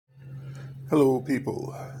Hello,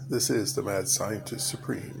 people. This is the Mad Scientist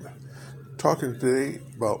Supreme, talking today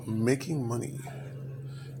about making money.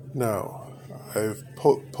 Now, I've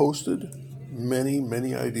posted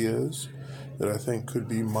many ideas that I think could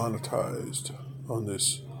be monetized on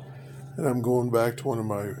this, and I'm going back to one of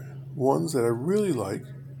my ones that I really like.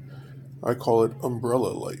 I call it umbrella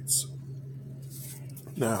lights.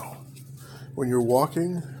 Now, when you're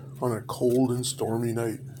walking on a cold and stormy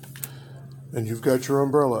night, and you've got your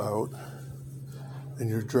umbrella out, and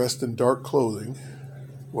you're dressed in dark clothing,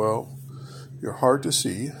 well, you're hard to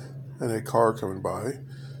see, and a car coming by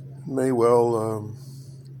may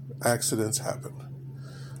accidents happen.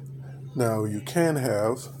 Now, you can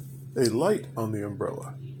have a light on the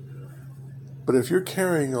umbrella, but if you're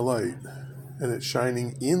carrying a light and it's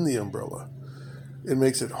shining in the umbrella, it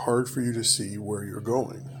makes it hard for you to see where you're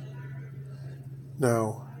going.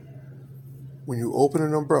 Now, when you open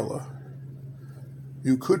an umbrella,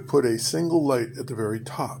 you could put a single light at the very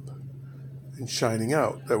top and shining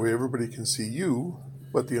out. That way everybody can see you,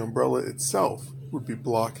 but the umbrella itself would be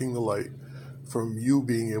blocking the light from you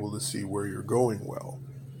being able to see where you're going well.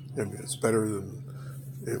 I mean, it's better than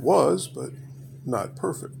it was, but not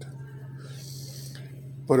perfect.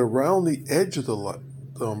 But around the edge of the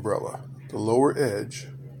umbrella, the lower edge,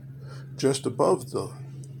 just above the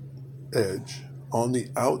edge, on the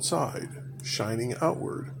outside, shining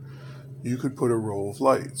outward, you could put a row of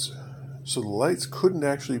lights. So the lights couldn't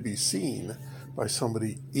actually be seen by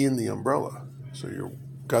somebody in the umbrella. So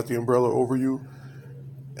you've got the umbrella over you,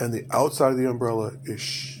 and the outside of the umbrella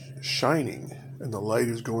is shining, and the light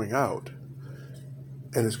is going out.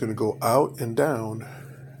 And it's going to go out and down,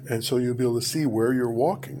 and so you'll be able to see where you're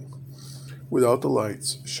walking without the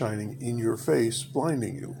lights shining in your face,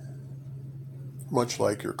 blinding you. Much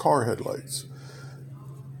like your car headlights.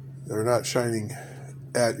 They're not shining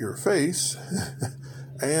at your face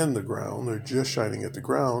and the ground. They're just shining at the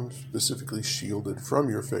ground, specifically shielded from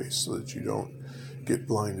your face so that you don't get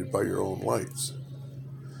blinded by your own lights.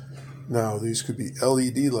 Now, these could be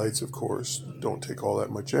LED lights, of course. Don't take all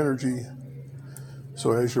that much energy.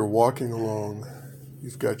 So as you're walking along,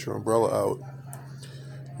 you've got your umbrella out.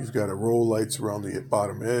 You've got a row of lights around the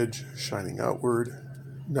bottom edge shining outward.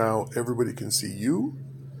 Now everybody can see you,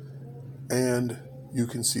 and you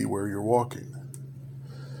can see where you're walking.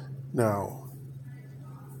 Now,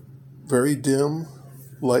 very dim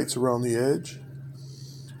lights around the edge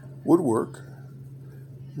would work.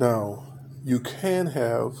 Now, you can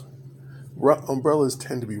have, umbrellas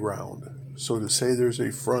tend to be round, so to say there's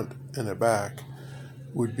a front and a back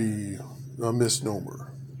would be a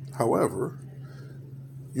misnomer. However,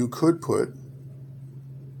 you could put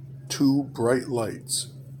two bright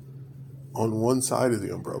lights on one side of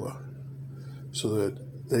the umbrella so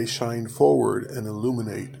that they shine forward and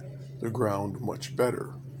illuminate the ground much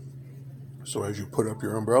better. So as you put up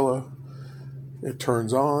your umbrella, it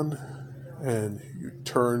turns on, and you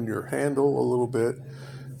turn your handle a little bit,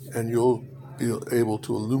 and you'll be able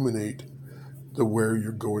to illuminate where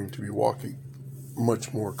you're going to be walking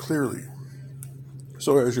much more clearly.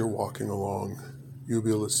 So as you're walking along, you'll be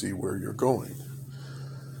able to see where you're going.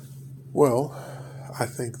 Well, I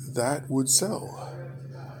think that would sell.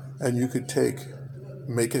 And you could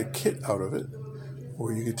make a kit out of it,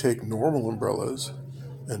 or you could take normal umbrellas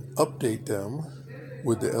and update them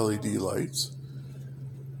with the LED lights.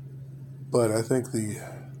 But I think the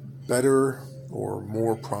better or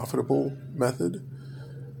more profitable method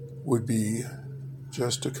would be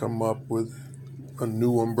just to come up with a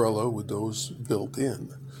new umbrella with those built in.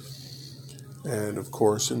 And of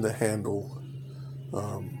course, in the handle,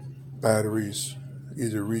 batteries,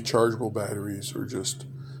 either rechargeable batteries or just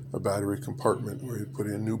a battery compartment where you put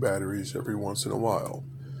in new batteries every once in a while.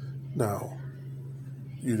 Now,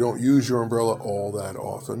 you don't use your umbrella all that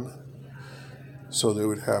often, so there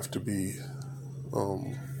would have to be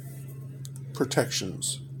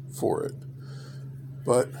protections for it.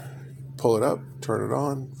 But pull it up, turn it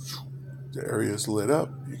on, the area is lit up,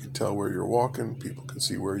 you can tell where you're walking, people can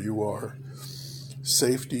see where you are.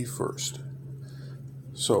 Safety first.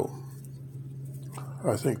 So,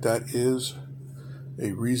 I think that is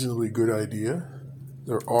a reasonably good idea.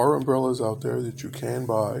 There are umbrellas out there that you can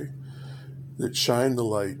buy that shine the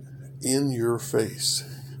light in your face.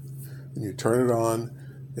 When you turn it on,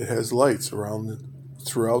 it has lights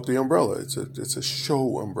throughout the umbrella. It's a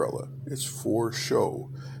show umbrella. It's for show.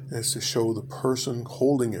 And it's to show the person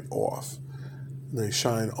holding it off. And they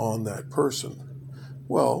shine on that person.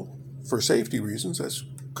 Well, for safety reasons, that's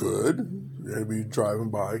good. Anybody driving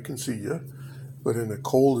by can see you. But in a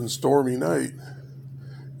cold and stormy night,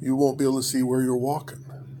 you won't be able to see where you're walking.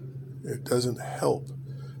 It doesn't help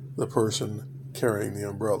the person carrying the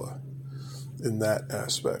umbrella. in that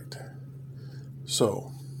aspect.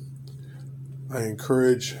 So, I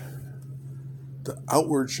encourage the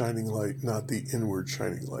outward shining light, not the inward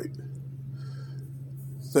shining light.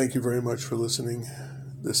 Thank you very much for listening.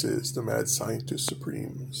 This is the Mad Scientist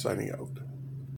Supreme signing out.